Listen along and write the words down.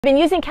I've been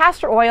using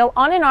castor oil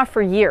on and off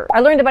for years.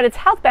 I learned about its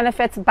health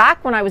benefits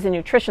back when I was in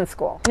nutrition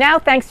school. Now,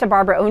 thanks to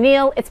Barbara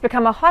O'Neill, it's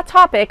become a hot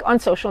topic on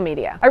social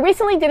media. I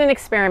recently did an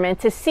experiment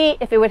to see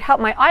if it would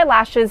help my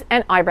eyelashes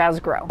and eyebrows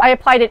grow. I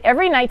applied it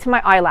every night to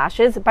my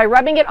eyelashes by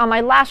rubbing it on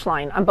my lash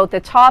line on both the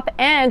top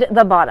and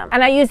the bottom.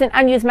 And I used an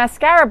unused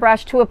mascara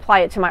brush to apply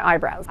it to my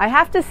eyebrows. I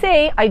have to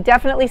say, I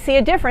definitely see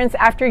a difference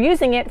after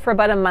using it for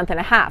about a month and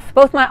a half.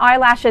 Both my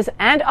eyelashes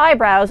and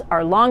eyebrows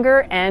are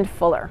longer and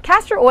fuller.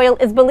 Castor oil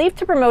is believed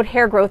to promote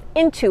hair growth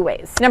in two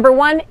ways. Number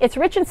one, it's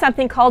rich in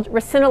something called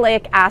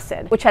ricinoleic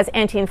acid, which has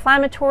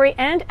anti-inflammatory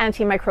and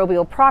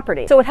antimicrobial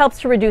properties. So it helps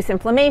to reduce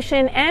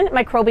inflammation and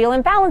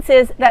microbial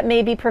imbalances that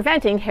may be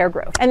preventing hair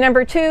growth. And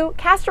number two,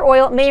 castor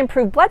oil may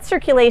improve blood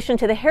circulation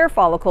to the hair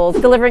follicles,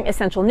 delivering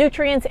essential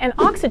nutrients and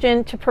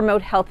oxygen to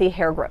promote healthy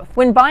hair growth.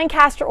 When buying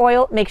castor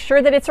oil, make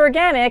sure that it's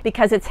organic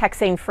because it's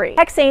hexane-free.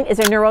 Hexane is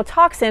a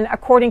neurotoxin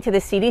according to the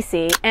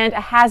CDC and a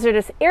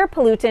hazardous air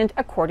pollutant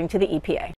according to the EPA.